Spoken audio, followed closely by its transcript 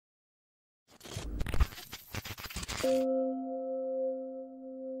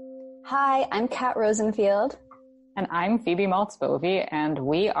Hi, I'm Kat Rosenfield. And I'm Phoebe Maltz Bovy, and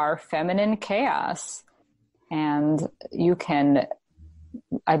we are Feminine Chaos. And you can,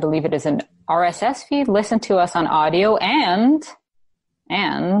 I believe it is an RSS feed, listen to us on audio, and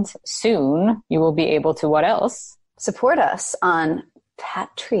soon you will be able to, what else? Support us on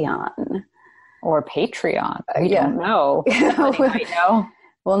Patreon. Or Patreon. We don't know. Might know.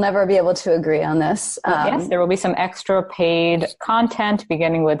 We'll never be able to agree on this. Yes, there will be some extra paid content,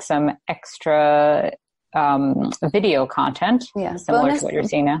 beginning with some extra video content, similar to what you're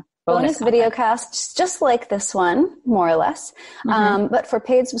seeing now. Bonus video casts, just like this one, more or less, but for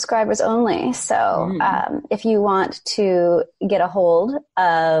paid subscribers only. So if you want to get a hold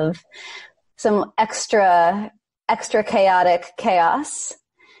of some extra chaotic chaos,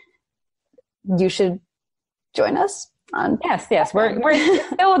 you should join us. Yes. We're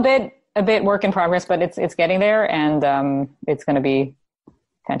still a bit work in progress, but it's getting there, and it's going to be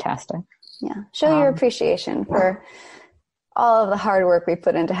fantastic. Yeah. Show your appreciation for all of the hard work we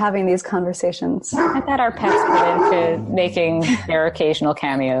put into having these conversations. And that our pets put into making their occasional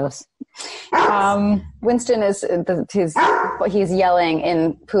cameos. Winston he's yelling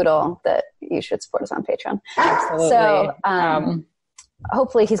in Poodle that you should support us on Patreon. Absolutely. So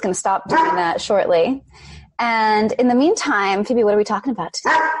hopefully he's going to stop doing that shortly. And in the meantime, Phoebe, what are we talking about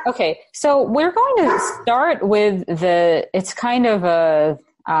today? Okay, so we're going to start with it's kind of a,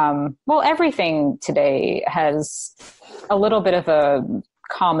 everything today has a little bit of a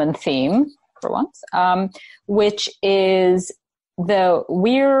common theme for once, which is the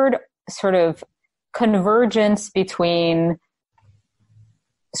weird sort of convergence between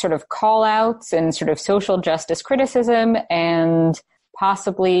sort of call-outs and sort of social justice criticism and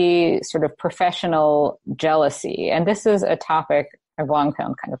possibly sort of professional jealousy. And this is a topic I've long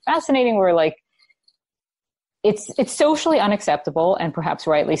found kind of fascinating, where like it's socially unacceptable, and perhaps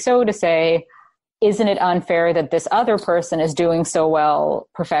rightly so, to say, isn't it unfair that this other person is doing so well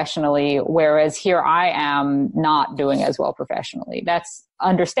professionally, whereas here I am not doing as well professionally? That's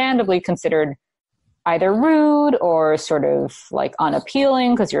understandably considered either rude or sort of like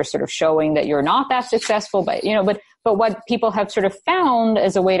unappealing, because you're sort of showing that you're not that successful. But what people have sort of found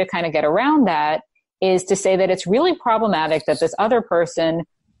as a way to kind of get around that is to say that it's really problematic that this other person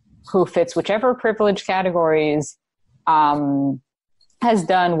who fits whichever privilege categories has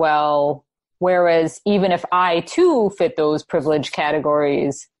done well, whereas even if I too fit those privilege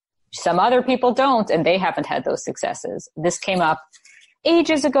categories, some other people don't, and they haven't had those successes. This came up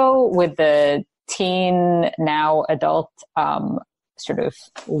ages ago with the teen, now adult, sort of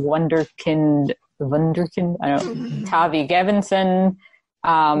wunderkind, I don't know, Tavi Gevinson.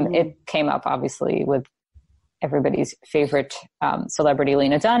 It came up obviously with everybody's favorite celebrity,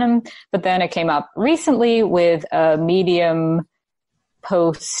 Lena Dunham, but then it came up recently with a Medium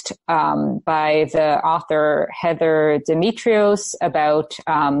post by the author Heather Demetrios about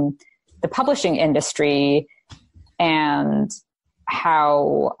the publishing industry and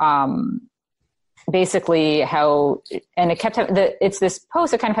how and it kept, it's this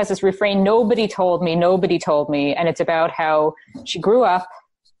post that kind of has this refrain, nobody told me, and it's about how she grew up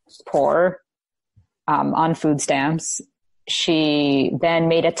poor, on food stamps. She then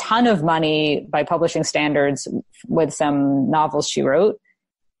made a ton of money by publishing standards with some novels she wrote,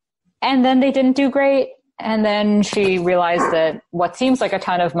 and then they didn't do great. And then she realized that what seems like a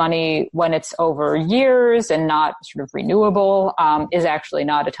ton of money when it's over years and not sort of renewable, is actually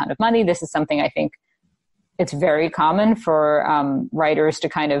not a ton of money. This is something I think it's very common for writers to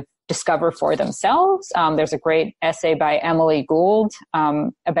kind of discover for themselves. There's a great essay by Emily Gould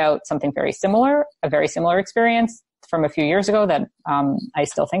about something very similar, a very similar experience from a few years ago that I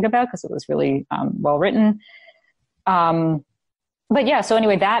still think about because it was really well written. But yeah, so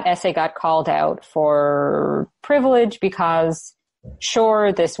anyway, that essay got called out for privilege because,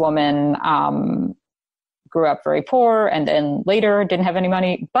 sure, this woman grew up very poor and then later didn't have any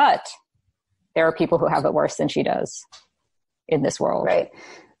money, but there are people who have it worse than she does in this world. Right.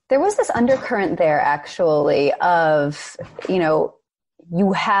 There was this undercurrent there, actually, of,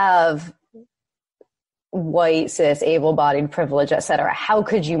 you have white, cis, able-bodied privilege, et cetera. How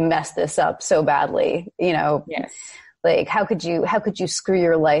could you mess this up so badly? Yes. Like, how could you screw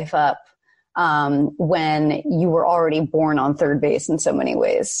your life up when you were already born on third base in so many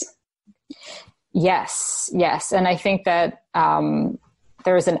ways? Yes. And I think that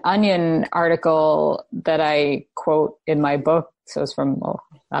there's an Onion article that I quote in my book. So it's from,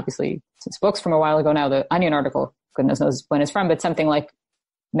 obviously, since book's from a while ago now, the Onion article, goodness knows when it's from, but something like,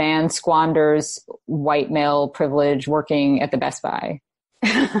 man squanders white male privilege working at the Best Buy.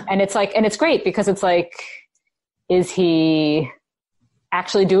 And it's great because it's like, is he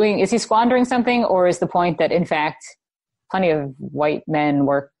squandering something, or is the point that in fact plenty of white men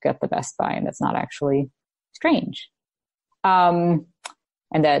work at the Best Buy and that's not actually strange? And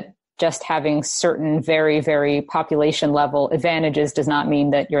that just having certain very, very population level advantages does not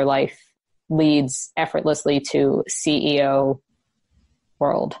mean that your life leads effortlessly to CEO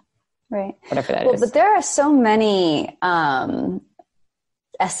world. Right. Whatever that is. But there are so many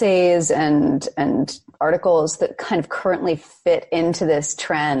essays and articles that kind of currently fit into this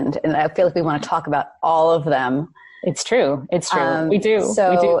trend. And I feel like we want to talk about all of them. It's true. We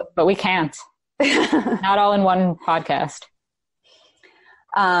do, but we can't. Not all in one podcast.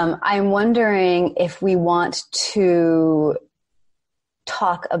 I'm wondering if we want to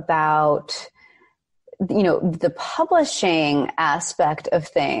talk about, the publishing aspect of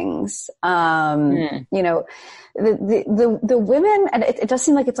things. The women, and it does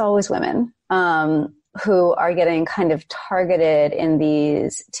seem like it's always women, who are getting kind of targeted in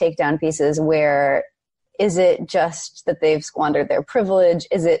these takedown pieces. Where is it just that they've squandered their privilege?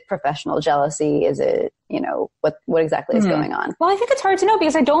 Is it professional jealousy? Is it, what exactly is going on? Well, I think it's hard to know,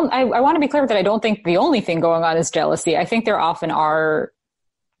 because I want to be clear that I don't think the only thing going on is jealousy. I think there often are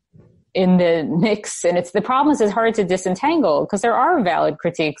in the mix, and the problem is it's hard to disentangle, because there are valid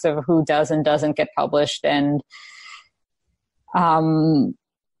critiques of who does and doesn't get published. And, I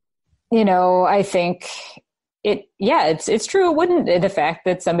think it's true. It wouldn't, the fact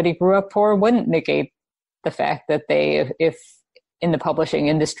that somebody grew up poor wouldn't negate the fact that if in the publishing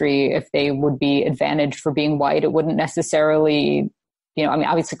industry, if they would be advantaged for being white, it wouldn't necessarily,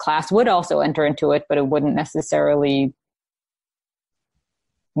 obviously class would also enter into it, but it wouldn't necessarily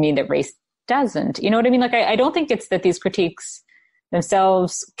mean that race doesn't. You know what I mean? Like, I don't think it's that these critiques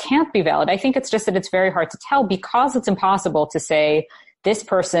themselves can't be valid. I think it's just that it's very hard to tell, because it's impossible to say this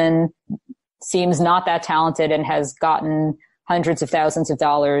person seems not that talented and has gotten hundreds of thousands of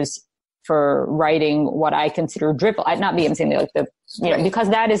dollars for writing what I consider drivel. Not me, I'm saying because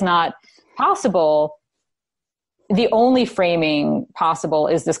that is not possible. The only framing possible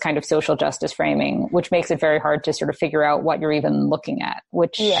is this kind of social justice framing, which makes it very hard to sort of figure out what you're even looking at,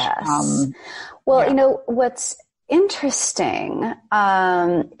 which, yes. What's interesting,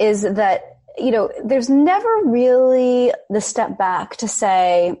 is that, there's never really the step back to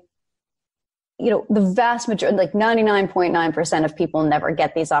say, the vast majority, like 99.9% of people never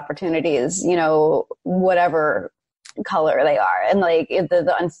get these opportunities, whatever color they are. And like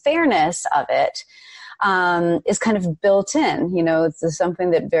the unfairness of it, is kind of built in, it's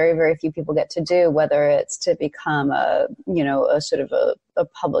something that very, very few people get to do, whether it's to become a sort of a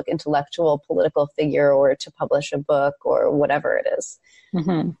public intellectual political figure, or to publish a book, or whatever it is.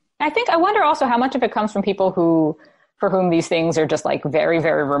 Mm-hmm. I wonder also how much of it comes from people for whom these things are just like very,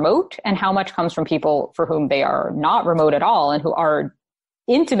 very remote, and how much comes from people for whom they are not remote at all and who are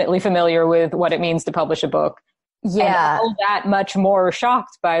intimately familiar with what it means to publish a book. Yeah. And that much more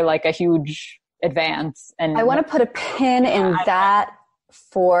shocked by like a huge advance. And I want to put a pin in that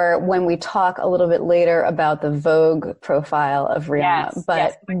for when we talk a little bit later about the Vogue profile of Rihanna. Yes, but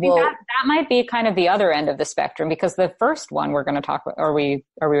yes. I think that might be kind of the other end of the spectrum, because the first one we're going to talk about, are we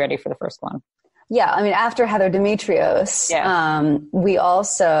ready for the first one? Yeah. I mean, after Heather Demetrios, we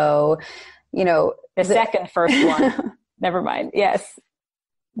also, the second first one, never mind. Yes.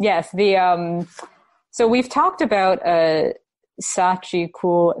 So we've talked about a Saatchi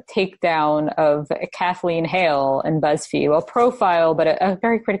cool takedown of Kathleen Hale in BuzzFeed, well, profile, but a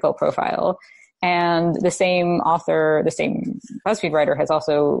very critical profile. And the same author, the same BuzzFeed writer, has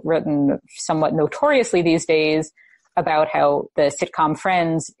also written somewhat notoriously these days about how the sitcom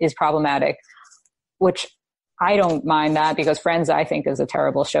Friends is problematic, which I don't mind that, because Friends, I think, is a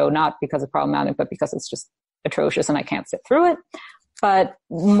terrible show, not because it's problematic, but because it's just atrocious and I can't sit through it. But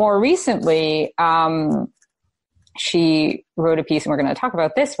more recently, she wrote a piece, and we're going to talk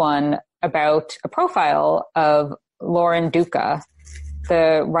about this one, about a profile of Lauren Duca,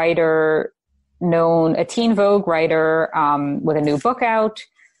 the writer a Teen Vogue writer with a new book out.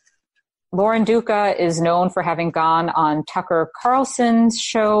 Lauren Duca is known for having gone on Tucker Carlson's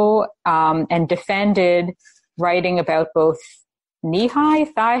show and defended writing about both knee-high,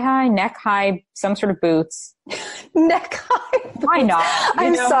 thigh-high, neck-high, some sort of boots. Neck-high? Why not?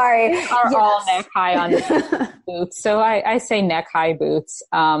 I'm sorry. Are all neck-high on the boots. So I say neck-high boots.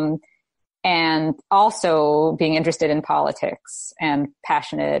 And also being interested in politics and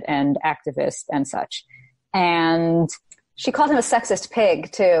passionate and activist and such. And she called him a sexist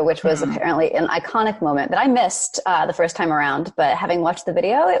pig, too, which was apparently an iconic moment that I missed the first time around. But having watched the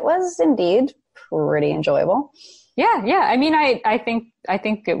video, it was indeed pretty enjoyable. Yeah. I mean, I think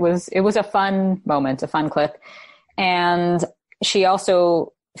it was a fun moment, a fun clip. And she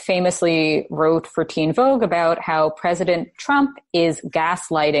also famously wrote for Teen Vogue about how President Trump is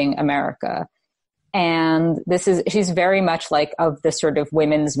gaslighting America. And she's very much like of the sort of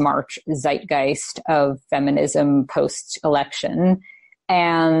women's march zeitgeist of feminism post-election.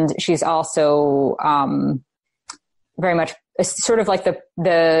 And she's also very much sort of like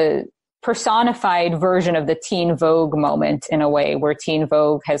the personified version of the Teen Vogue moment in a way, where Teen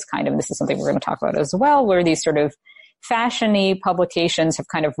Vogue has kind of, this is something we're going to talk about as well, where these sort of fashion-y publications have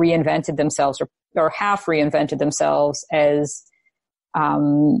kind of reinvented themselves or half reinvented themselves as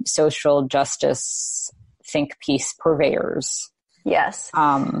social justice think piece purveyors. Yes.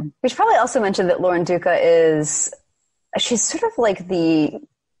 We should probably also mention that Lauren Duca she's sort of like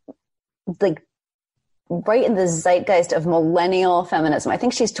right in the zeitgeist of millennial feminism. I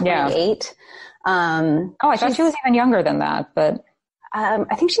think she's 28. Yeah. I thought she was even younger than that, but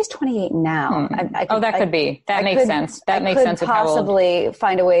I think she's 28 now. That could be. That makes sense. That makes sense. I could possibly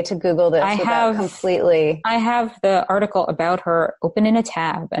find a way to Google this completely. I have the article about her open in a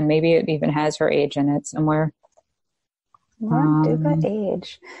tab, and maybe it even has her age in it somewhere. Duca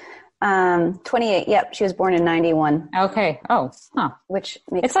age. 28. Yep. She was born in 91. Okay. Which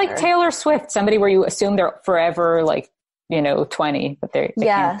makes it's like Taylor Swift, somebody where you assume they're forever 20, but they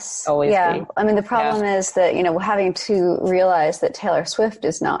yes. can't always be. I mean, the problem is that, having to realize that Taylor Swift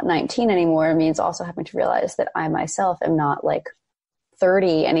is not 19 anymore means also having to realize that I myself am not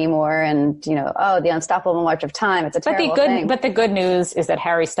 30 anymore. And, the unstoppable march of time. It's a terrible thing. But the good news is that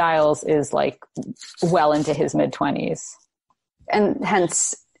Harry Styles is well into his mid-20s. And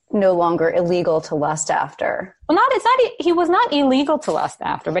hence no longer illegal to lust after. Well, he was not illegal to lust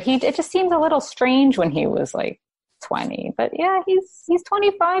after, but it just seems a little strange when he was 20, but yeah, he's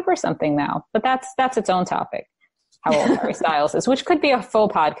 25 or something now, but that's its own topic, how old Harry Styles is, which could be a full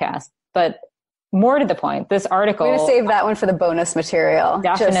podcast. But more to the point, this article, we're going to save that one for the bonus material.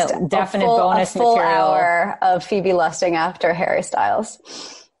 Definite bonus a full material. Hour of Phoebe lusting after Harry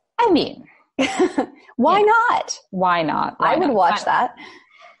Styles. I mean, why not? Why not? I would watch that.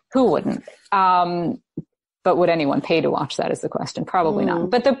 Who wouldn't? But would anyone pay to watch that is the question. Probably not.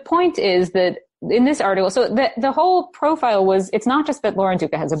 But the point is that in this article, so the whole profile it's not just that Lauren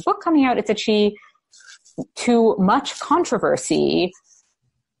Duca has a book coming out, it's that she, to much controversy,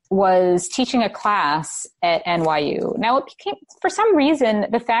 was teaching a class at NYU. Now, it became, for some reason,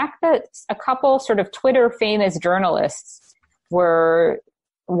 the fact that a couple sort of Twitter famous journalists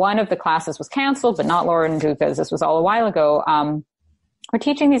one of the classes was canceled, but not Lauren Duca's, this was all a while ago, we're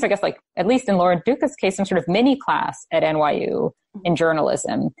teaching these, I guess, at least in Lauren Duca's case, some sort of mini class at NYU in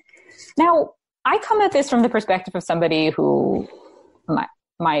journalism. Now, I come at this from the perspective of somebody who,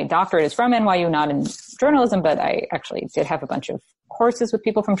 my doctorate is from NYU, not in journalism, but I actually did have a bunch of courses with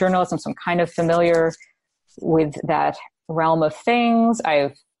people from journalism, so I'm kind of familiar with that realm of things.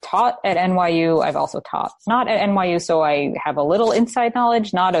 I've taught at NYU. I've also taught not at NYU, so I have a little inside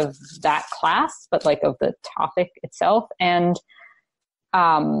knowledge, not of that class, but of the topic itself. And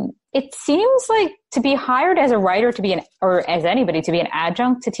it seems like to be hired as a writer or as anybody to be an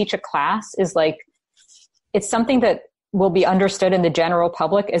adjunct to teach a class is it's something that will be understood in the general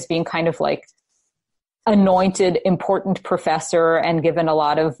public as being kind of anointed important professor and given a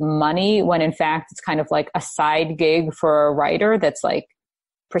lot of money, when in fact it's kind of a side gig for a writer that's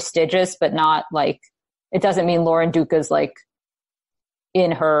prestigious, but not it doesn't mean Lauren Duca's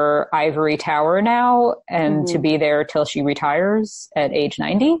in her ivory tower now and to be there till she retires at age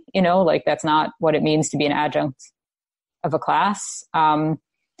 90, that's not what it means to be an adjunct of a class. And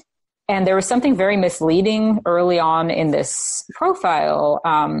there was something very misleading early on in this profile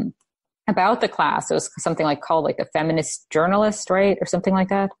about the class. It was something called a feminist journalist, right? Or something like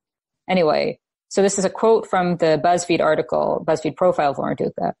that. Anyway, so this is a quote from the BuzzFeed profile of Lauren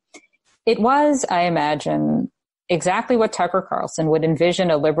Duca. "It was, I imagine, exactly what Tucker Carlson would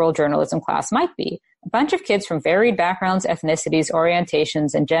envision a liberal journalism class might be. A bunch of kids from varied backgrounds, ethnicities,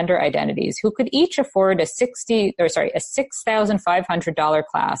 orientations, and gender identities who could each afford a $6,500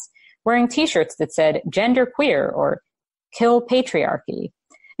 class wearing t-shirts that said gender queer or kill patriarchy."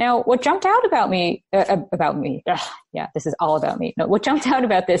 Now, what jumped out about me, this is all about me. No, what jumped out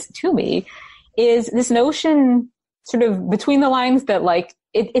about this to me is this notion sort of between the lines that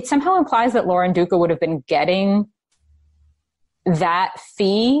it somehow implies that Lauren Duca would have been getting that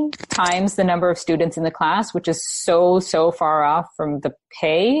fee times the number of students in the class, which is so far off from the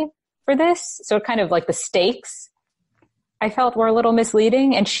pay for this. So kind of the stakes I felt were a little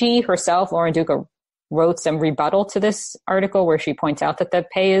misleading. And she herself, Lauren Duca, wrote some rebuttal to this article where she points out that the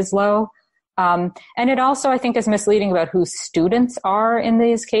pay is low. And it also, I think, is misleading about who students are in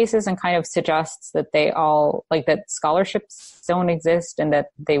these cases, and kind of suggests that they all, like, that scholarships don't exist and that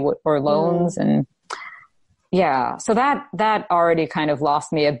they would, or loans. And yeah, so that already kind of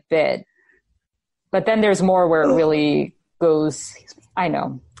lost me a bit. But then there's more where it really goes, I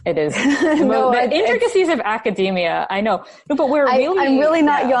know. It is. No, the intricacies of academia, I know. No, but I'm really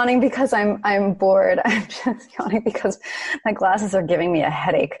not yawning because I'm bored. I'm just yawning because my glasses are giving me a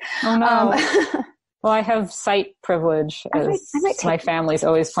headache. Oh, no. Well, I have sight privilege, as my family's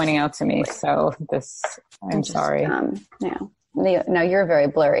always pointing out to me. So I'm sorry. Yeah. No, you're very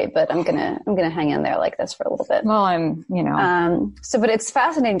blurry, but I'm gonna hang in there like this for a little bit. Well, but it's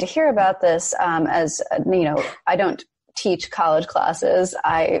fascinating to hear about this. As I don't teach college classes.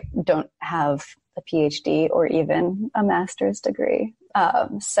 I don't have a PhD or even a master's degree.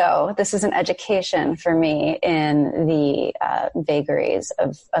 So this is an education for me in the vagaries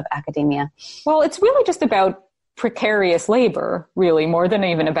of academia. Well, it's really just about precarious labor, really, more than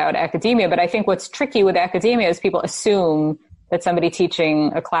even about academia. But I think what's tricky with academia is people assume that somebody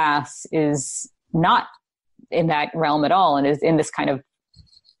teaching a class is not in that realm at all and is in this kind of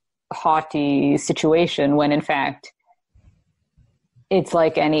haughty situation, when in fact it's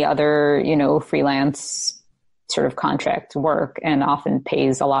like any other, freelance sort of contract work, and often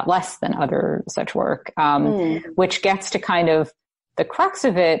pays a lot less than other such work, which gets to kind of the crux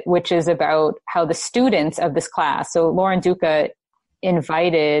of it, which is about how the students of this class. So Lauren Duca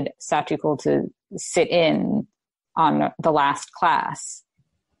invited Sachiko to sit in on the last class.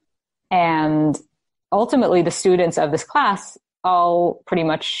 And ultimately the students of this class all pretty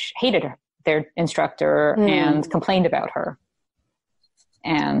much hated her, their instructor, and complained about her.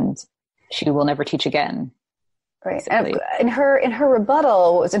 And she will never teach again. Right. And in her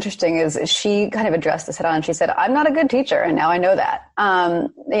rebuttal, what was interesting is she kind of addressed this head on. She said, "I'm not a good teacher, and now I know that."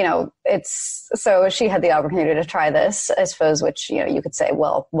 So she had the opportunity to try this, I suppose, which, you could say,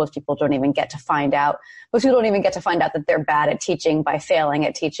 well, most people don't even get to find out. Most people don't even get to find out that they're bad at teaching by failing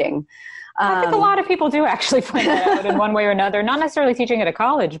at teaching. I think a lot of people do actually find that out in one way or another, not necessarily teaching at a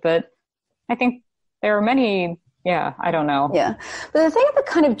college, but I think there are many. Yeah, I don't know. Yeah. But the thing that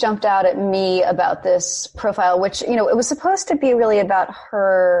kind of jumped out at me about this profile, which, it was supposed to be really about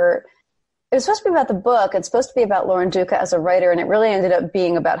her, it was supposed to be about the book. It's supposed to be about Lauren Duca as a writer. And it really ended up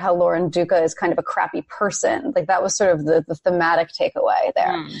being about how Lauren Duca is kind of a crappy person. Like, that was sort of the thematic takeaway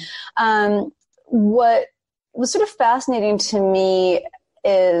there. What was sort of fascinating to me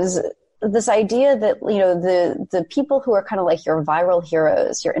is this idea that, the people who are kind of like your viral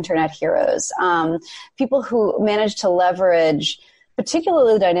heroes, your internet heroes, people who manage to leverage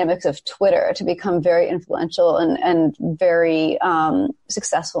particularly the dynamics of Twitter to become very influential and very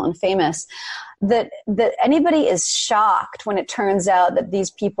successful and famous, that anybody is shocked when it turns out that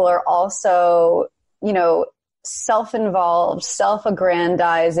these people are also, self-involved,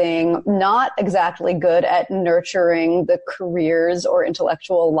 self-aggrandizing, not exactly good at nurturing the careers or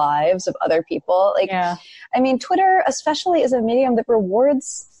intellectual lives of other people. Twitter especially is a medium that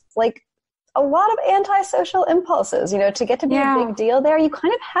rewards a lot of antisocial impulses. To get to be a big deal there, you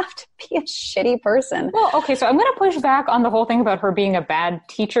kind of have to be a shitty person. Well, okay, so I'm going to push back on the whole thing about her being a bad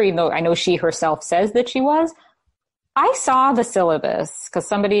teacher, even though I know she herself says that she was. I saw the syllabus because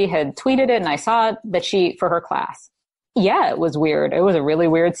somebody had tweeted it, and I saw that for her class. Yeah, it was weird. It was a really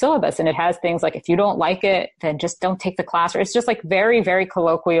weird syllabus, and it has things like, if you don't like it, then just don't take the class. Or it's just like very, very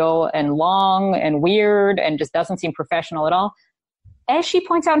colloquial and long and weird and just doesn't seem professional at all. As she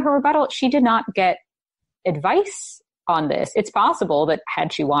points out in her rebuttal, she did not get advice on this. It's possible that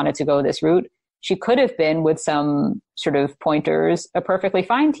had she wanted to go this route, she could have been, with some sort of pointers, a perfectly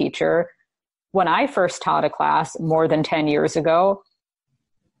fine teacher. When I first taught a class more than 10 years ago,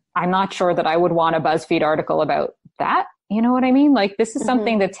 I'm not sure that I would want a BuzzFeed article about that. You know what I mean? Like, this is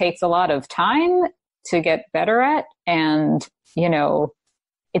something that takes a lot of time to get better at. And,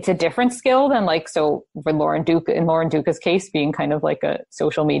 it's a different skill than so for Lauren Duca's case, being kind of like a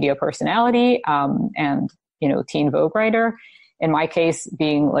social media personality, and, teen Vogue writer. In my case,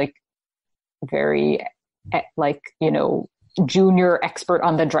 being very, junior expert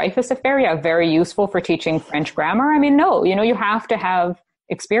on the Dreyfus affair. Yeah, very useful for teaching French grammar. No, you have to have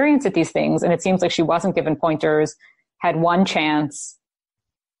experience at these things. And it seems like she wasn't given pointers, had one chance,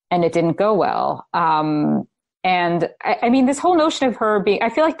 and it didn't go well. And this whole notion of her being, I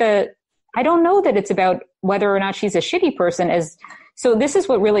feel like I don't know that it's about whether or not she's a shitty person. So this is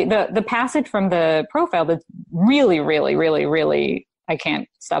what really, the passage from the profile that's really, really, really, really, I can't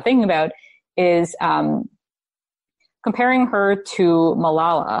stop thinking about is, comparing her to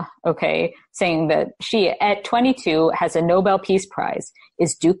Malala, okay, saying that she, at 22, has a Nobel Peace Prize.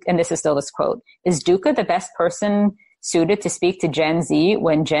 Is Duca, and this is still this quote, is Duca the best person suited to speak to Gen Z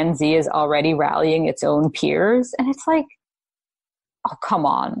when Gen Z is already rallying its own peers? And it's like, oh, come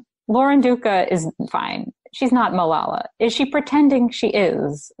on. Lauren Duca is fine. She's not Malala. Is she pretending she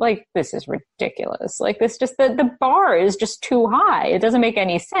is? Like, this is ridiculous. Like, this just, the bar is just too high. It doesn't make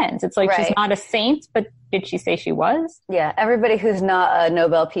any sense. It's like, right. She's not a saint, but did she say she was? Yeah. Everybody who's not a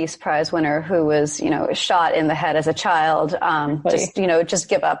Nobel Peace Prize winner who was, shot in the head as a child, just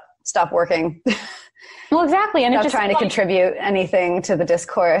give up, stop working. Well, exactly. And not trying to contribute anything to the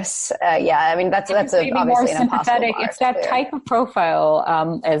discourse. I mean, that's obviously an impossible bar. It's that type of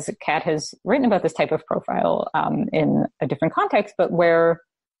profile, as Kat has written about this type of profile in a different context, but where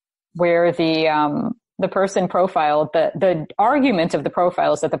the person profiled, the argument of the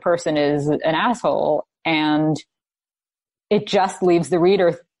profile is that the person is an asshole, and it just leaves the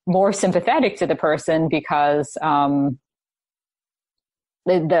reader more sympathetic to the person because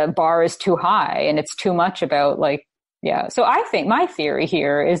the bar is too high and it's too much about So I think my theory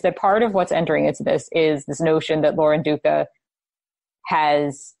here is that part of what's entering into this is this notion that Lauren Duca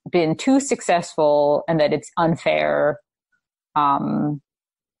has been too successful and that it's unfair, and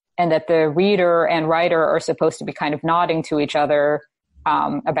that the reader and writer are supposed to be kind of nodding to each other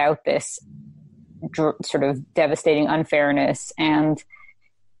about this sort of devastating unfairness. And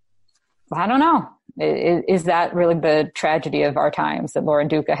I don't know. Is that really the tragedy of our times, that Lauren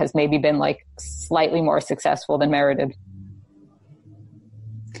Duca has maybe been slightly more successful than merited?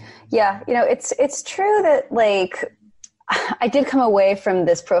 Yeah, it's true that I did come away from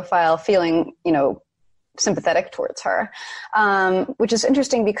this profile feeling, sympathetic towards her, which is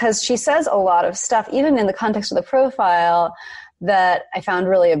interesting because she says a lot of stuff, even in the context of the profile, that I found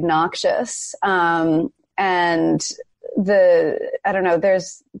really obnoxious. And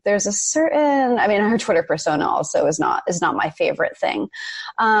there's a certain, her Twitter persona also is not my favorite thing.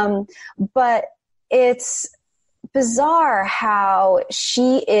 But it's bizarre how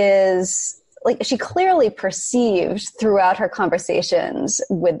she is, she clearly perceived throughout her conversations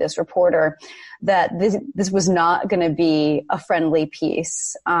with this reporter that this was not going to be a friendly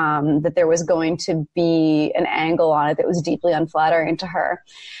piece, that there was going to be an angle on it that was deeply unflattering to her.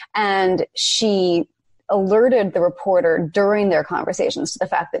 And she alerted the reporter during their conversations to the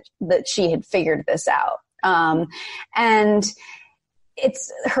fact that she had figured this out. And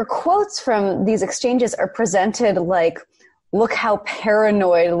it's her quotes from these exchanges are presented look how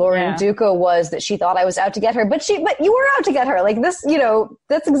paranoid Lauren Duca was that she thought I was out to get her, but you were out to get her. This,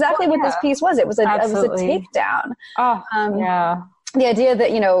 that's exactly what this piece was. It was a takedown. Oh, yeah. The idea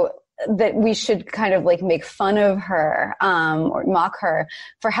that, that we should kind of make fun of her, or mock her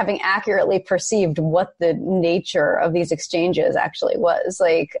for having accurately perceived what the nature of these exchanges actually was.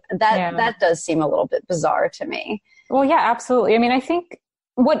 That does seem a little bit bizarre to me. Well, yeah, absolutely. I think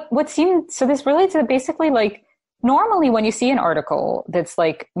what seemed, so this relates to basically normally when you see an article that's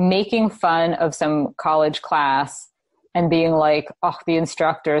making fun of some college class and being oh, the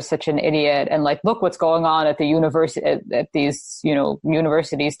instructor is such an idiot, and look what's going on at the university, at these,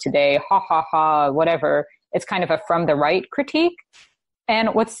 universities today, ha ha ha, whatever. It's kind of a from the right critique. And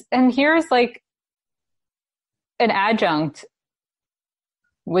here's an adjunct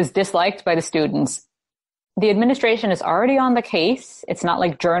was disliked by the students. The administration is already on the case. It's not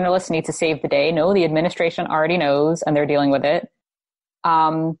like journalists need to save the day. No, the administration already knows and they're dealing with it.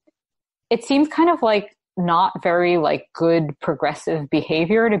 It seems kind of not very good progressive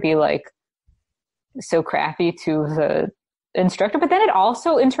behavior to be so crappy to the instructor. But then it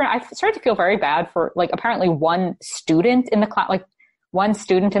also I started to feel very bad for apparently one student in the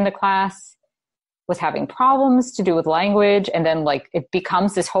class was having problems to do with language. And then it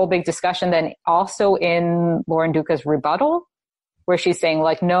becomes this whole big discussion then also in Lauren Duca's rebuttal, where she's saying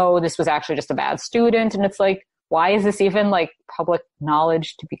no, this was actually just a bad student. And it's why is this even public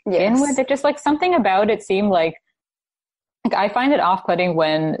knowledge to begin with? It just something about it seemed I find it off-putting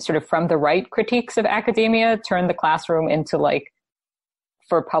when sort of from the right critiques of academia turn the classroom into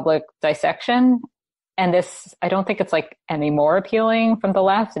for public dissection. And this, I don't think it's any more appealing from the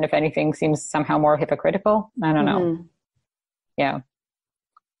left. And if anything, seems somehow more hypocritical. I don't know. Yeah.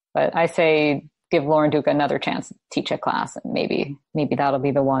 But I say give Lauren Duca another chance to teach a class, and maybe that'll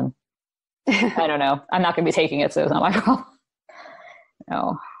be the one. I don't know. I'm not going to be taking it, so it's not my fault.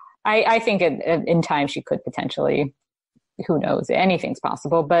 No. I think in time she could potentially, who knows, anything's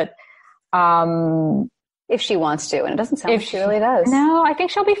possible. But if she wants to, and it doesn't sound like she really does. No, I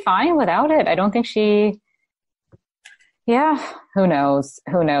think she'll be fine without it. I don't think who knows.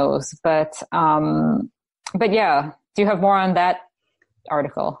 But yeah, Do you have more on that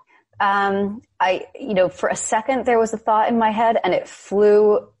article? For a second there was a thought in my head and it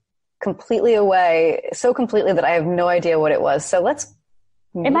flew completely away, so completely that I have no idea what it was. So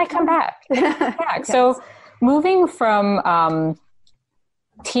it might come back. Yes. So moving from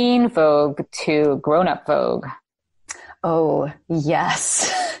teen Vogue to grown-up Vogue. Oh,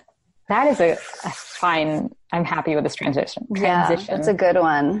 yes. That is a fine, I'm happy with this transition. Yeah, that's a good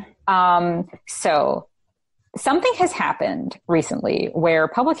one. So something has happened recently where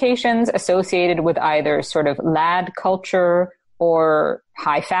publications associated with either sort of lad culture or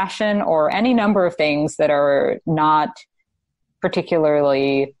high fashion or any number of things that are not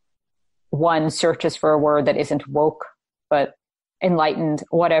particularly, one searches for a word that isn't woke, but enlightened,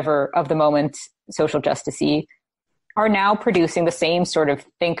 whatever, of the moment, social justice-y, are now producing the same sort of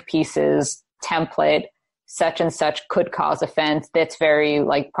think pieces, template, such and such could cause offense. That's very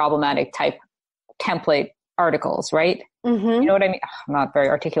like problematic type template articles, right? Mm-hmm. You know what I mean? I'm not very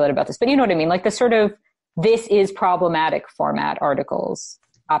articulate about this, but you know what I mean? Like the sort of, this is problematic format articles,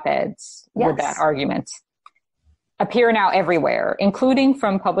 op-eds with that argument appear now everywhere, including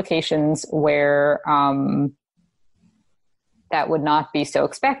from publications where that would not be so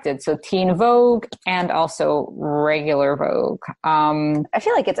expected. So Teen Vogue and also regular Vogue. I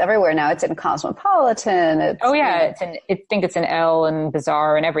feel like it's everywhere now. It's in Cosmopolitan. I think it's in Elle and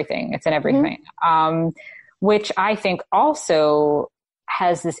Bazaar and everything. It's in everything. Mm-hmm. Which I think also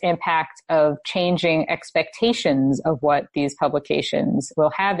has this impact of changing expectations of what these publications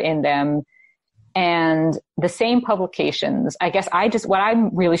will have in them. And the same publications, I guess what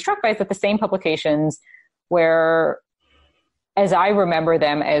I'm really struck by is that the same publications where, as I remember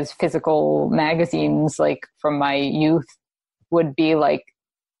them as physical magazines, like from my youth, would be like,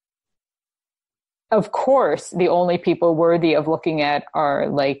 of course, the only people worthy of looking at are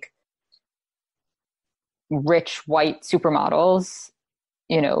like rich white supermodels,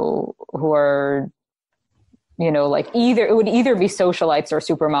 who are, like it would either be socialites or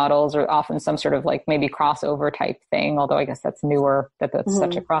supermodels or often some sort of like maybe crossover type thing. Although I guess that's newer that's mm-hmm.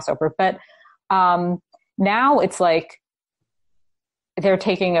 such a crossover. But now it's like they're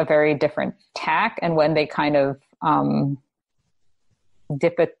taking a very different tack. And when they kind of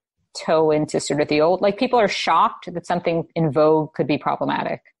dip a toe into sort of the old, like people are shocked that something in Vogue could be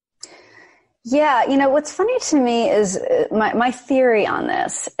problematic. Yeah. What's funny to me is my theory on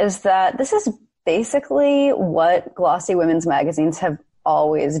this is that this is basically what glossy women's magazines have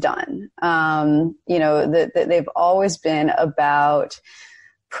always done. They've always been about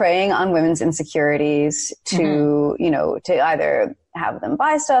preying on women's insecurities to, mm-hmm. To either have them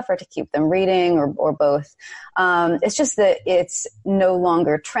buy stuff or to keep them reading or both. It's just that it's no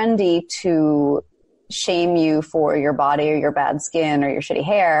longer trendy to shame you for your body or your bad skin or your shitty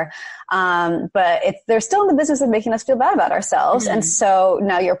hair. But they're still in the business of making us feel bad about ourselves. Mm-hmm. And so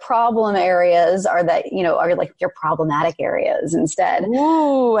now your problem areas are are like your problematic areas instead.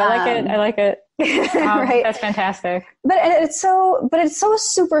 Ooh, I like it. Right? That's fantastic. But it's so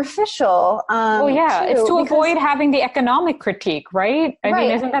superficial. It's to avoid having the economic critique, right? I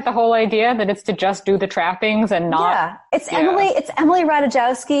mean, isn't that the whole idea, that it's to just do the trappings and not? Yeah. It's Emily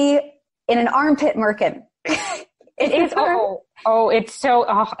Ratajkowski in an armpit merkin. It is. It's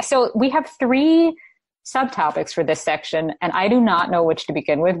so we have 3 subtopics for this section, and I do not know which to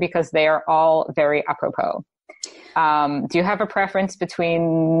begin with because they are all very apropos. Do you have a preference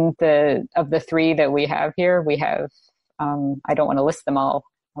between the 3 that we have here? We have, I don't want to list them all.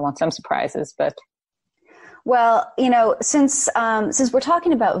 I want some surprises, but. Well, since we're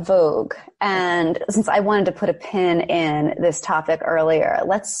talking about Vogue, and since I wanted to put a pin in this topic earlier,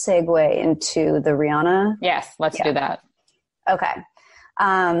 let's segue into the Rihanna. Yes, let's do that. Okay.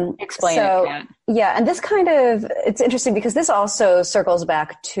 Explain it. Yeah, and this it's interesting because this also circles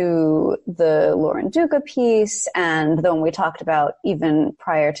back to the Lauren Duca piece and the one we talked about even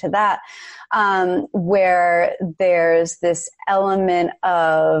prior to that, where there's this element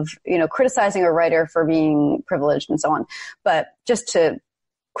of, criticizing a writer for being privileged and so on. But just to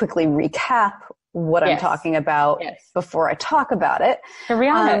quickly recap what I'm talking about before I talk about it. So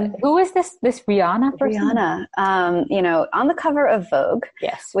Rihanna, who is this Rihanna person? Rihanna, on the cover of Vogue,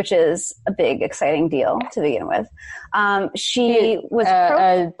 which is a big, exciting deal to begin with. She was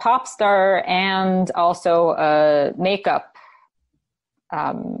a pop star and also a makeup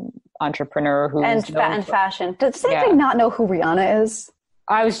entrepreneur and fashion. Does anybody not know who Rihanna is?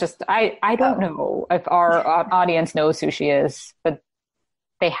 I don't know if our audience knows who she is, but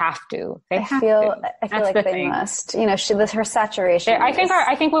they have to. I feel like they must. Her saturation. I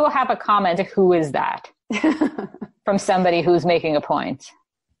think we will have a comment. Who is that? From somebody who's making a point.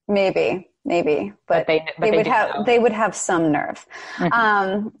 Maybe. maybe, but they would have some nerve.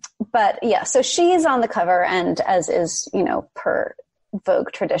 Mm-hmm. But yeah, so she's on the cover, and as is, per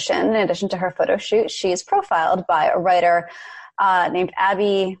Vogue tradition, in addition to her photo shoot, she's profiled by a writer named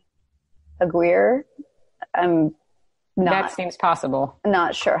Abby Aguirre. That seems possible.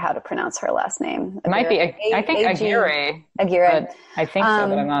 Not sure how to pronounce her last name. It might be, I think Aguirre. Aguirre. I think so,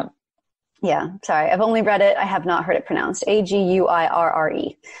 but I'm not. Yeah, sorry. I've only read it. I have not heard it pronounced.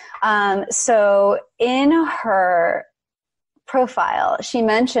 Aguirre. So in her profile, she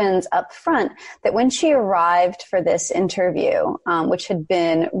mentions up front that when she arrived for this interview, which had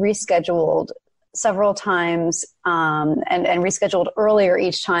been rescheduled several times and rescheduled earlier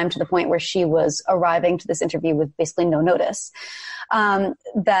each time to the point where she was arriving to this interview with basically no notice,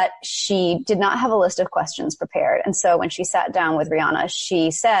 that she did not have a list of questions prepared. And so when she sat down with Rihanna,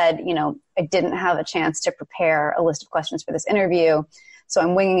 she said, I didn't have a chance to prepare a list of questions for this interview, so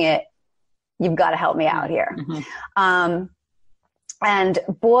I'm winging it. You've got to help me out here. Mm-hmm. And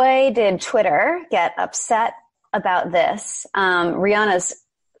boy, did Twitter get upset about this. Rihanna's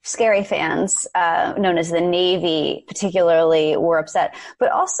scary fans, known as the Navy, particularly were upset,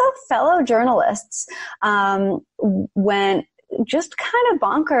 but also fellow journalists went just kind of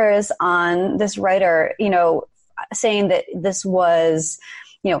bonkers on this writer, saying that this was,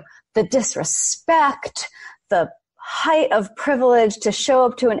 the disrespect, the height of privilege to show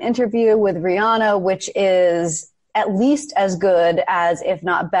up to an interview with Rihanna, which is at least as good as, if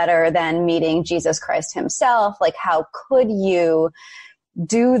not better than, meeting Jesus Christ himself. Like, how could you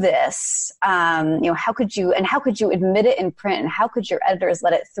do this? How could you admit it in print, and how could your editors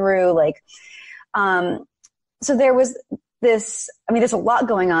let it through? So there was this, there's a lot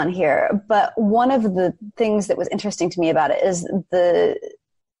going on here, but one of the things that was interesting to me about it is the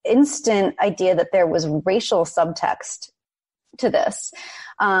instant idea that there was racial subtext to this,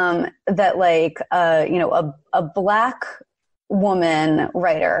 that a Black woman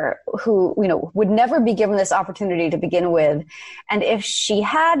writer who, would never be given this opportunity to begin with. And if she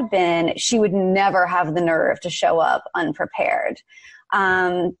had been, she would never have the nerve to show up unprepared,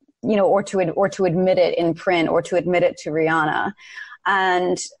 or to admit it in print, or to admit it to Rihanna.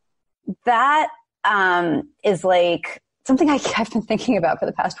 And that, is something I've been thinking about for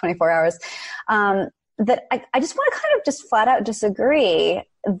the past 24 hours, that I just want to kind of just flat out disagree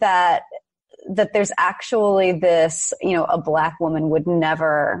that there's actually this, a Black woman would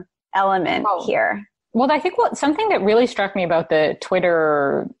never element here. Well, I think something that really struck me about the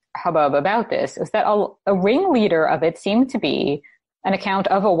Twitter hubbub about this is that a ringleader of it seemed to be an account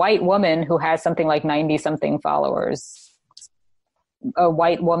of a white woman who has something like 90-something followers. A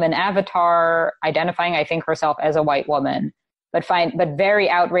white woman avatar identifying, I think, herself as a white woman, but very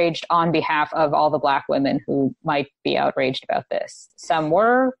outraged on behalf of all the Black women who might be outraged about this. Some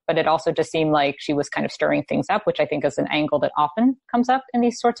were, but it also just seemed like she was kind of stirring things up, which I think is an angle that often comes up in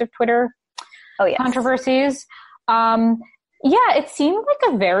these sorts of Twitter controversies. Yeah, it seemed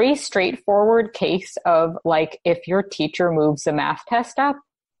like a very straightforward case of if your teacher moves a math test up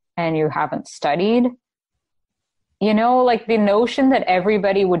and you haven't studied, the notion that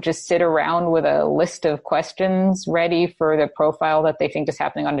everybody would just sit around with a list of questions ready for the profile that they think is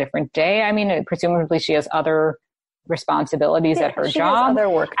happening on a different day. Presumably she has other responsibilities at her job. Has other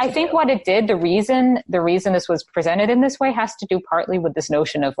work I think what it did, the reason this was presented in this way has to do partly with this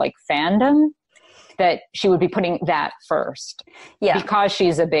notion of fandom, that she would be putting that first. Yeah. Because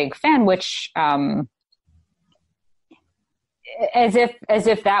she's a big fan, which, as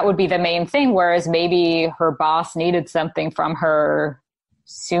if that would be the main thing, whereas maybe her boss needed something from her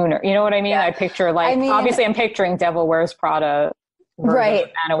sooner. You know what I mean? Yeah. I picture obviously I'm picturing Devil Wears Prada,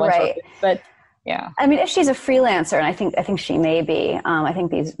 right? But yeah, if she's a freelancer, and I think she may be. I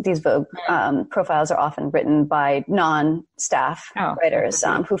think these Vogue profiles are often written by non-staff writers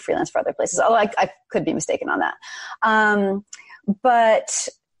who freelance for other places. I could be mistaken on that. But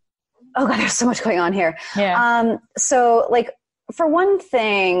oh god, there's so much going on here. Yeah. So for one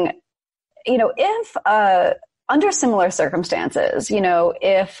thing, if under similar circumstances,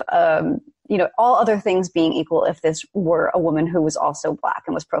 if all other things being equal, if this were a woman who was also Black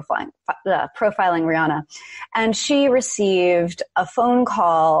and was profiling Rihanna, and she received a phone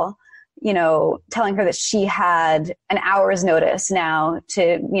call, telling her that she had an hour's notice now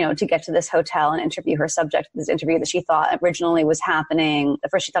to get to this hotel and interview her subject for this interview that she thought originally was happening.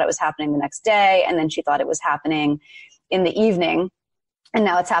 At first she thought it was happening the next day, and then she thought it was happening in the evening, and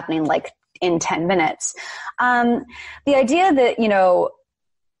now it's happening in 10 minutes. The idea that,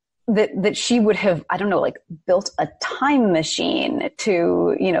 that she would have, I don't know, like built a time machine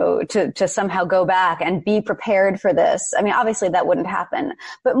to, you know, to somehow go back and be prepared for this. I mean, obviously that wouldn't happen,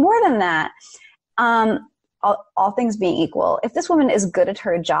 but more than that, all things being equal, if this woman is good at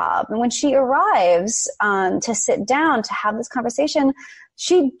her job, and when she arrives to sit down to have this conversation,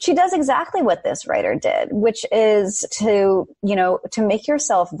 she does exactly what this writer did, which is to make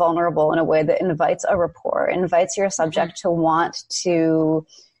yourself vulnerable in a way that invites a rapport, invites your subject to want to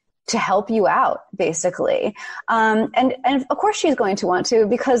help you out, basically. And of course she's going to want to,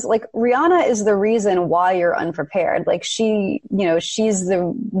 because like Rihanna is the reason why you're unprepared. Like she's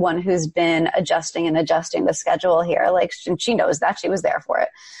the one who's been adjusting the schedule here. Like she knows that, she was there for it.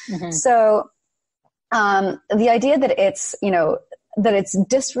 Mm-hmm. So, the idea that it's, that it's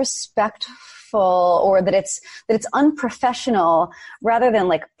disrespectful or that it's unprofessional, rather than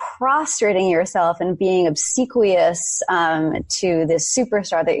like prostrating yourself and being obsequious to this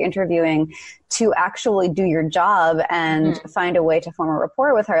superstar that you're interviewing, to actually do your job and find a way to form a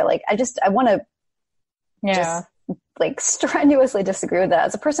rapport with her. Like I want to just like strenuously disagree with that.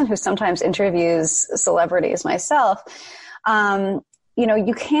 As a person who sometimes interviews celebrities myself,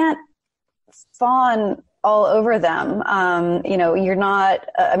 you can't fawn all over them. You're not,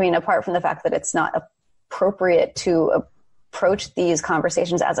 apart from the fact that it's not appropriate to approach these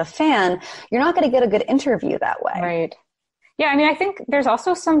conversations as a fan, you're not going to get a good interview that way. Right. Yeah. I mean, I think there's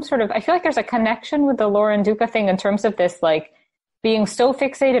also some sort of, I feel like there's a connection with the Lauren Duca thing in terms of this, like being so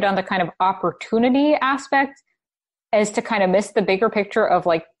fixated on the kind of opportunity aspect as to kind of miss the bigger picture of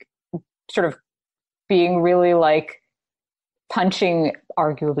like sort of being really like punching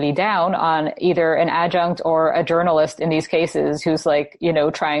arguably down on either an adjunct or a journalist in these cases who's like,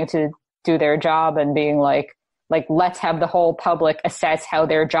 trying to do their job and being like, let's have the whole public assess how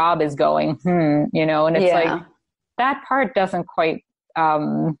their job is going. And it's like, that part doesn't quite,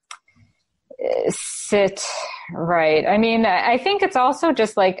 sit right. I mean, I think it's also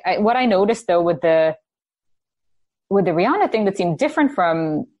just like what I noticed though with the Rihanna thing that seemed different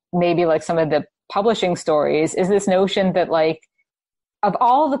from maybe like some of the publishing stories is this notion that like, of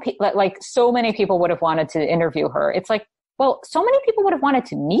all the people, like so many people would have wanted to interview her. It's like, well, so many people would have wanted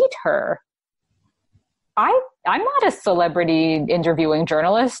to meet her. I'm not a celebrity interviewing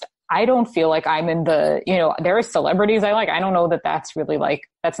journalist. I don't feel like I'm in the, there are celebrities I like. I don't know that that's really like,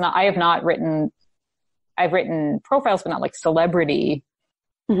 that's not, I've written profiles, but not like celebrity,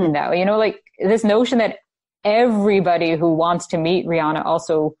 like this notion that everybody who wants to meet Rihanna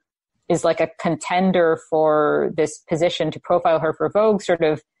also is like a contender for this position to profile her for Vogue sort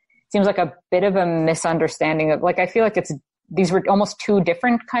of seems like a bit of a misunderstanding of like, I feel like these were almost two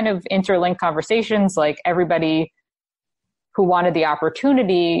different kind of interlinked conversations. Like everybody who wanted the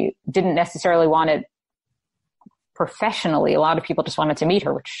opportunity didn't necessarily want it professionally. A lot of people just wanted to meet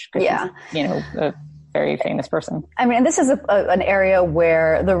her, which is, a very famous person. I mean, this is an area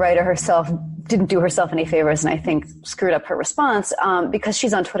where the writer herself didn't do herself any favors, and I think screwed up her response, because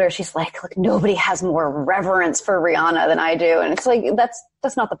she's on Twitter. She's like, look, nobody has more reverence for Rihanna than I do. And it's like,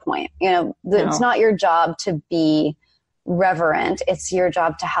 that's not the point. It's not your job to be reverent. It's your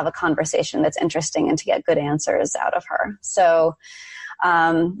job to have a conversation that's interesting and to get good answers out of her. So,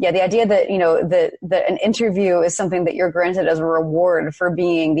 the idea that, that an interview is something that you're granted as a reward for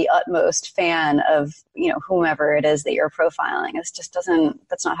being the utmost fan of, whomever it is that you're profiling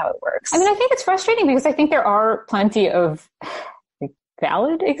that's not how it works. I mean, I think it's frustrating because I think there are plenty of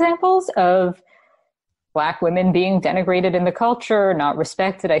valid examples of Black women being denigrated in the culture, not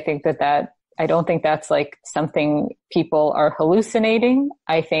respected. I think I don't think that's like something people are hallucinating.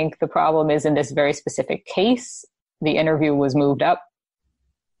 I think the problem is in this very specific case, the interview was moved up.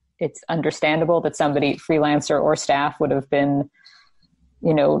 It's understandable that somebody, freelancer or staff, would have been,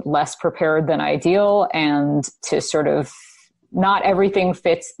 less prepared than ideal, and to sort of not everything,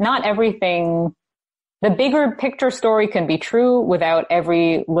 the bigger picture story can be true without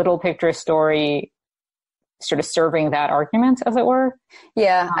every little picture story sort of serving that argument, as it were.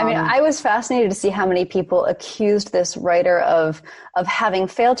 Yeah. I mean, I was fascinated to see how many people accused this writer of having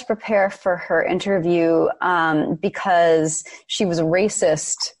failed to prepare for her interview, because she was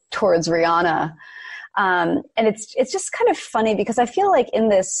racist towards Rihanna. And it's just kind of funny because I feel like in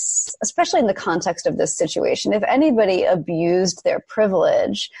this, especially in the context of this situation, if anybody abused their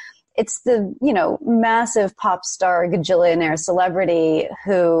privilege, it's the, massive pop star gajillionaire celebrity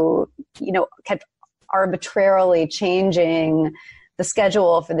who, kept arbitrarily changing the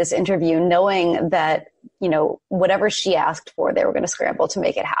schedule for this interview, knowing that, whatever she asked for, they were going to scramble to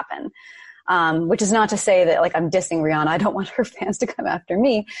make it happen. which is not to say that like I'm dissing Rihanna. I don't want her fans to come after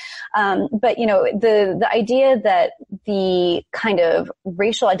me. But the idea that the kind of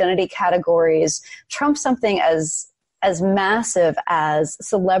racial identity categories trump something as massive as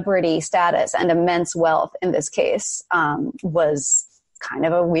celebrity status and immense wealth in this case, was kind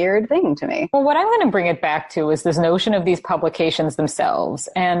of a weird thing to me. Well, what I'm going to bring it back to is this notion of these publications themselves.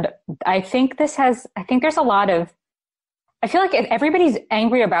 And I think there's a lot of, I feel like everybody's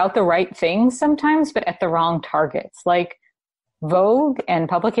angry about the right things sometimes, but at the wrong targets. Like Vogue and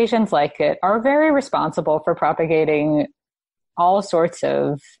publications like it are very responsible for propagating all sorts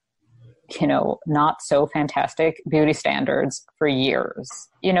of, not so fantastic beauty standards for years.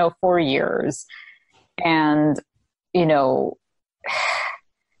 And,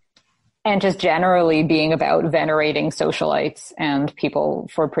 and just generally being about venerating socialites and people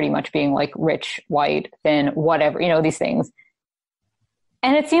for pretty much being like rich, white, thin, whatever, these things.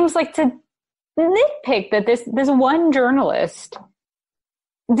 And it seems like to nitpick that this one journalist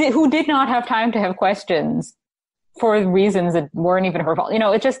who did not have time to have questions for reasons that weren't even her fault.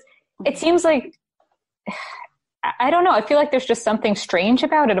 It seems like, I don't know. I feel like there's just something strange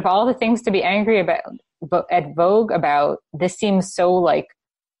about it. Of all the things to be angry about at Vogue about, this seems so like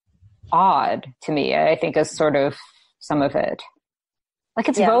odd to me. I think is sort of some of it. Like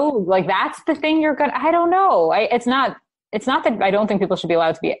it's Vogue. Like that's the thing I don't know. It's not that I don't think people should be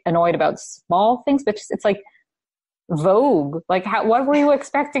allowed to be annoyed about small things, but it's like Vogue. Like what were you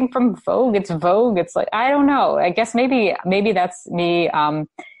expecting from Vogue? It's Vogue. It's like, I don't know. I guess maybe that's me,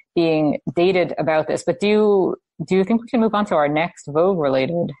 being dated about this, but do you think we can move on to our next Vogue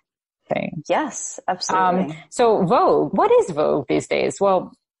related thing? Yes, absolutely. So Vogue, what is Vogue these days?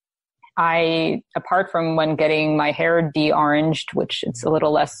 Well, apart from when getting my hair de-oranged, which it's a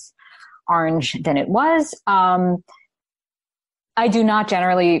little less orange than it was, I do not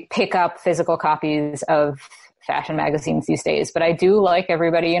generally pick up physical copies of fashion magazines these days, but I do like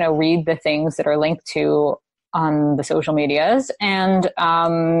everybody, read the things that are linked to on the social medias. And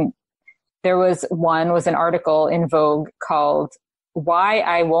there was an article in Vogue called Why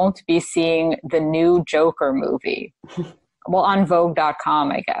I Won't Be Seeing the New Joker Movie. Well, on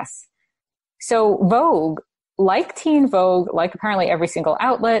Vogue.com, I guess. So Vogue, like Teen Vogue, like apparently every single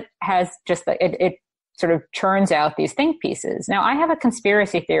outlet, has just it sort of churns out these think pieces. Now, I have a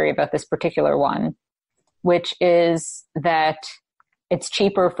conspiracy theory about this particular one, which is that it's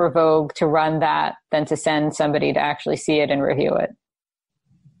cheaper for Vogue to run that than to send somebody to actually see it and review it.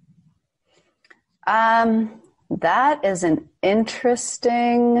 That is an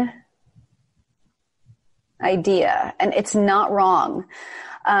interesting idea, and it's not wrong.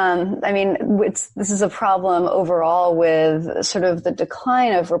 This is a problem overall with sort of the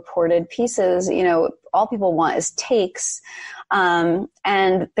decline of reported pieces. All people want is takes. And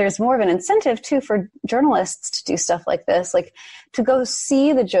there's more of an incentive too for journalists to do stuff like this, like to go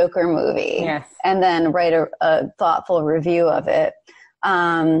see the Joker movie. Yes. And then write a thoughtful review of it.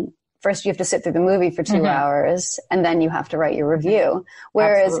 First you have to sit through the movie for 2 hours, and then you have to write your review.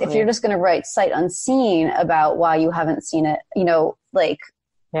 Whereas if you're just going to write sight unseen about why you haven't seen it,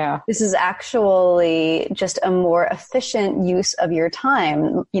 this is actually just a more efficient use of your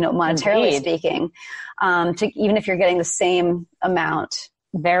time, monetarily speaking, even if you're getting the same amount.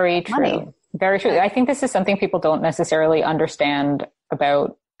 Very true. Money. Very true. I think this is something people don't necessarily understand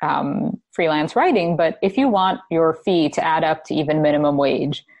about freelance writing, but if you want your fee to add up to even minimum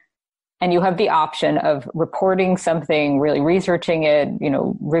wage, and you have the option of reporting something, really researching it,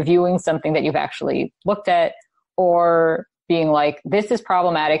 reviewing something that you've actually looked at, or being like, this is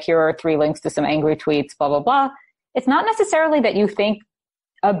problematic, here are 3 links to some angry tweets, blah, blah, blah. It's not necessarily that you think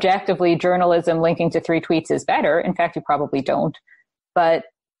objectively journalism linking to 3 tweets is better. In fact, you probably don't. But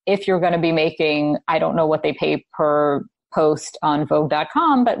if you're going to be making, I don't know what they pay per post on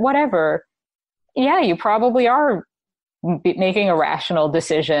Vogue.com, but whatever, you probably are making a rational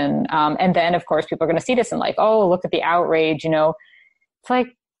decision. And then, of course, people are going to see this and like, oh, look at the outrage, It's like,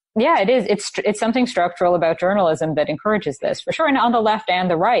 it is. It's something structural about journalism that encourages this, for sure. And on the left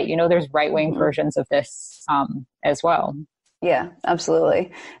and the right, there's right-wing versions of this as well. Yeah,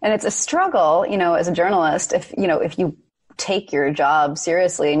 absolutely. And it's a struggle, as a journalist, if you take your job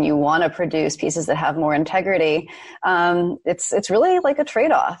seriously and you want to produce pieces that have more integrity, it's really like a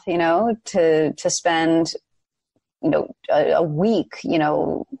trade-off, to spend, a week,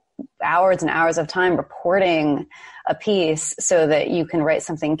 hours and hours of time reporting a piece so that you can write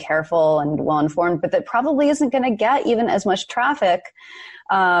something careful and well-informed, but that probably isn't going to get even as much traffic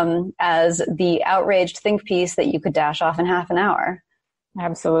as the outraged think piece that you could dash off in half an hour.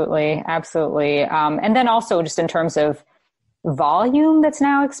 Absolutely. Absolutely. And then also just in terms of volume that's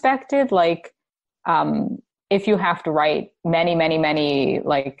now expected. Like, if you have to write many, many, many,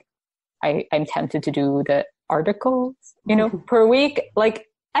 like, I'm tempted to do the articles, per week, like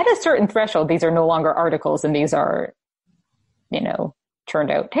at a certain threshold, these are no longer articles and these are,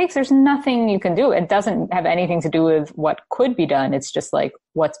 turned out takes. There's nothing you can do. It doesn't have anything to do with what could be done. It's just like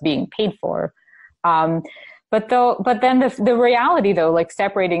what's being paid for. But then the reality though, like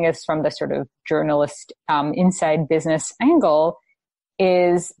separating us from the sort of journalist, inside business angle,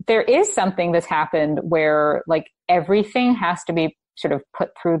 is there is something that's happened where like everything has to be sort of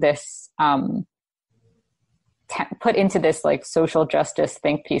put through this, put into this like social justice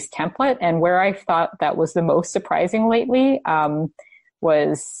think piece template. And where I thought that was the most surprising lately,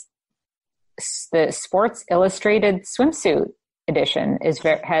 was the Sports Illustrated swimsuit edition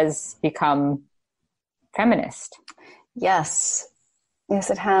has become feminist. Yes,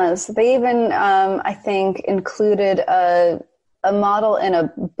 it has. They even, I think, included a model in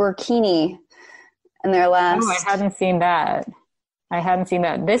a burkini in their last. Oh, I hadn't seen that.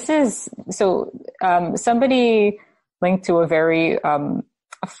 This is somebody linked to a very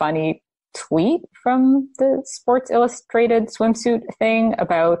funny tweet from the Sports Illustrated swimsuit thing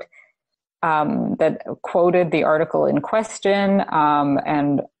about that quoted the article in question,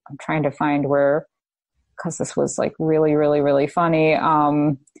 and I'm trying to find where, because this was like really, really, really funny.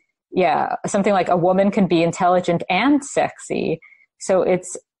 Something like a woman can be intelligent and sexy. So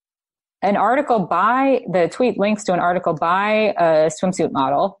it's an article the tweet links to an article by a swimsuit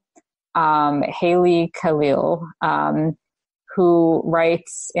model, Haley Khalil, who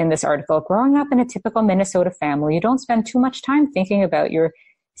writes in this article, growing up in a typical Minnesota family, you don't spend too much time thinking about your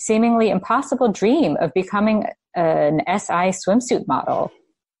seemingly impossible dream of becoming an SI swimsuit model.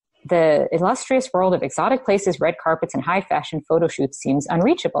 The illustrious world of exotic places, red carpets, and high fashion photo shoots seems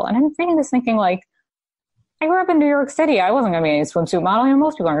unreachable. And I'm reading this thinking like, I grew up in New York City. I wasn't going to be any swimsuit model.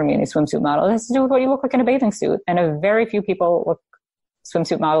 Most people aren't going to be any swimsuit model. It has to do with what you look like in a bathing suit. And a very few people look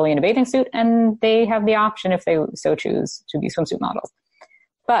swimsuit modeling in a bathing suit, and they have the option, if they so choose, to be swimsuit models.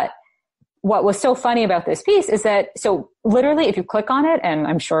 But what was so funny about this piece is that, so literally if you click on it, and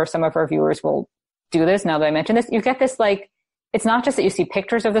I'm sure some of our viewers will do this now that I mentioned this, you get this like, it's not just that you see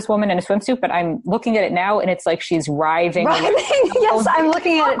pictures of this woman in a swimsuit, but I'm looking at it now and it's like she's writhing. Yes, I'm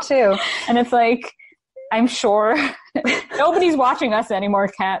looking at it too. And it's like, I'm sure nobody's watching us anymore,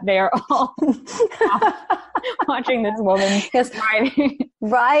 Kat. They are all watching this woman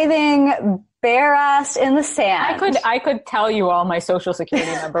writhing bare-assed in the sand. I could tell you all my social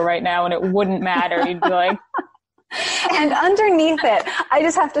security number right now and it wouldn't matter. You'd be like... And underneath it, I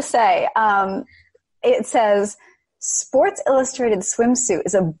just have to say, it says, Sports Illustrated swimsuit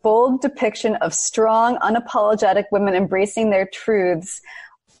is a bold depiction of strong, unapologetic women embracing their truths.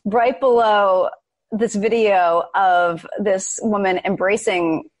 Right below this video of this woman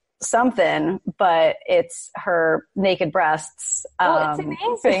embracing something, but it's her naked breasts. It's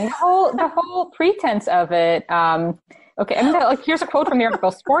amazing. The whole pretense of it. Okay, I mean, here's a quote from the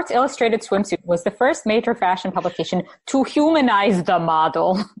article. Sports Illustrated swimsuit was the first major fashion publication to humanize the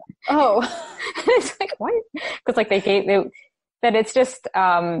model. Oh. It's like, what? Because like that it's just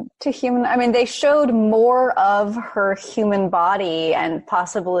to human. I mean, they showed more of her human body and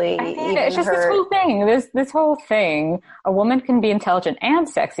possibly even it's just this whole thing. This whole thing. A woman can be intelligent and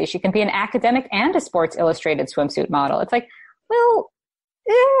sexy. She can be an academic and a Sports Illustrated swimsuit model. It's like, well,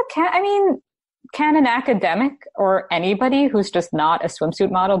 can an academic or anybody who's just not a swimsuit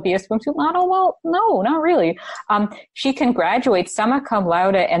model be a swimsuit model? Well, no, not really. She can graduate summa cum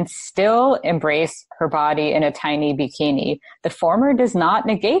laude and still embrace her body in a tiny bikini. The former does not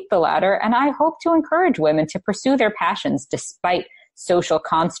negate the latter, and I hope to encourage women to pursue their passions despite social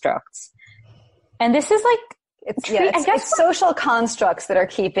constructs. And this is like, it's social constructs that are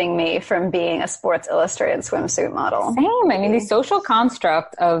keeping me from being a Sports Illustrated swimsuit model. Same. I mean, the social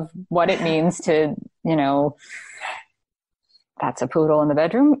construct of what it means to, that's a poodle in the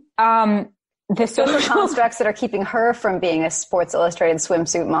bedroom. The social constructs that are keeping her from being a Sports Illustrated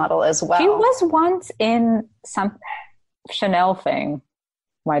swimsuit model as well. She was once in some Chanel thing,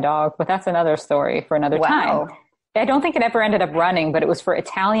 my dog, but that's another story for another time. I don't think it ever ended up running, but it was for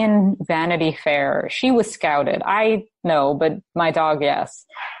Italian Vanity Fair. She was scouted. I know, but my dog, yes.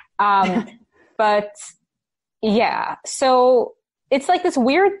 But yeah, so it's like this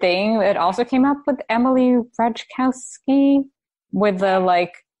weird thing that also came up with Emily Ratajkowski with the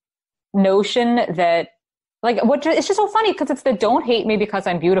like notion that like, it's just so funny because it's the don't hate me because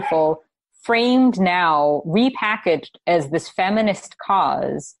I'm beautiful framed now, repackaged as this feminist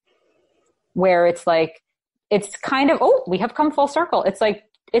cause where it's like, it's kind of, we have come full circle. It's like,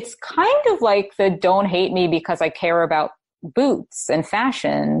 it's kind of like the don't hate me because I care about boots and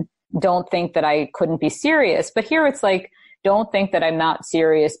fashion, don't think that I couldn't be serious. But here it's like, don't think that I'm not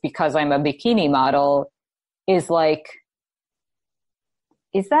serious because I'm a bikini model is like,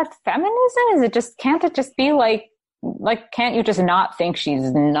 is that feminism? Is it just, can't it just be like, can't you just not think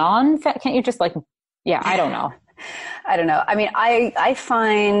she's can't you just like, yeah, I don't know. I don't know. I mean, I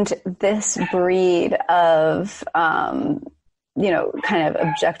find this breed of, kind of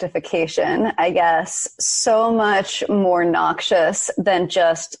objectification, I guess, so much more noxious than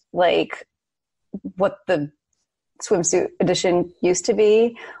just like what the swimsuit edition used to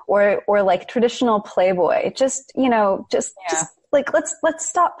be, or like traditional Playboy. Just like, let's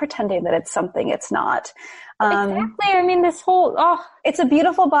stop pretending that it's something it's not. Exactly. I mean, this whole, it's a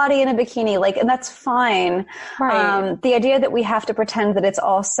beautiful body in a bikini, like, and that's fine. Right. The idea that we have to pretend that it's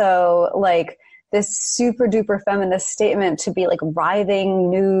also like this super duper feminist statement to be like writhing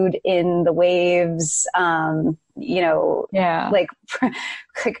nude in the waves, like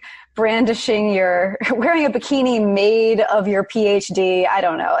brandishing wearing a bikini made of your PhD. I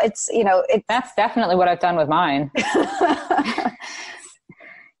don't know. That's definitely what I've done with mine.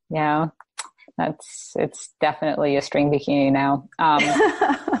 Yeah. It's definitely a string bikini now.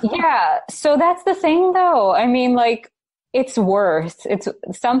 Yeah. So that's the thing though. I mean, like, it's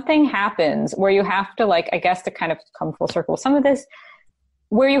something happens where you have to, like, I guess to kind of come full circle with some of this,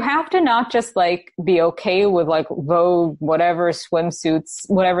 where you have to not just like be okay with like Vogue, whatever, swimsuits,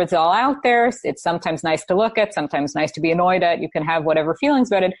 whatever, it's all out there. It's sometimes nice to look at, sometimes nice to be annoyed at. You can have whatever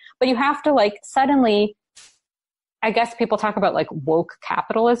feelings about it, but you have to like suddenly, I guess people talk about like woke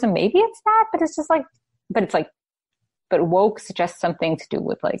capitalism. Maybe it's that, but it's just like, but woke suggests something to do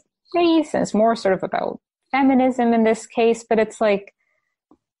with like race, and it's more sort of about feminism in this case. But it's like,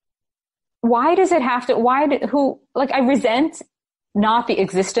 why does it have to, I resent not the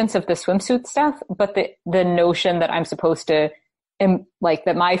existence of the swimsuit stuff, but the notion that I'm supposed to, like,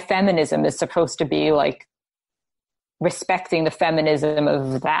 that my feminism is supposed to be like respecting the feminism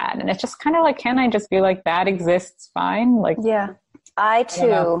of that. And it's just kind of like, can I just be like, that exists fine? Like, yeah, I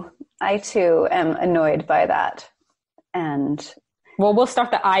too am annoyed by that. And well, we'll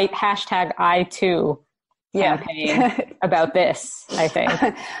start the hashtag I too campaign about this, I think.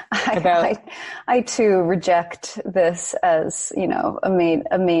 I too reject this as,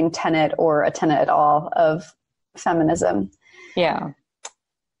 a main tenet or a tenet at all of feminism. Yeah.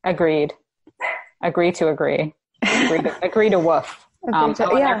 Agreed. Agree to agree. Agree to woof.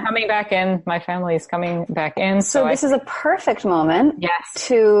 They're coming back in. My family is coming back in. So this is a perfect moment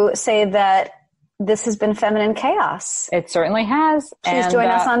to say that this has been Feminine Chaos. It certainly has. Please join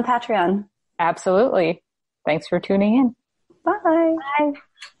us on Patreon. Absolutely. Thanks for tuning in. Bye. Bye.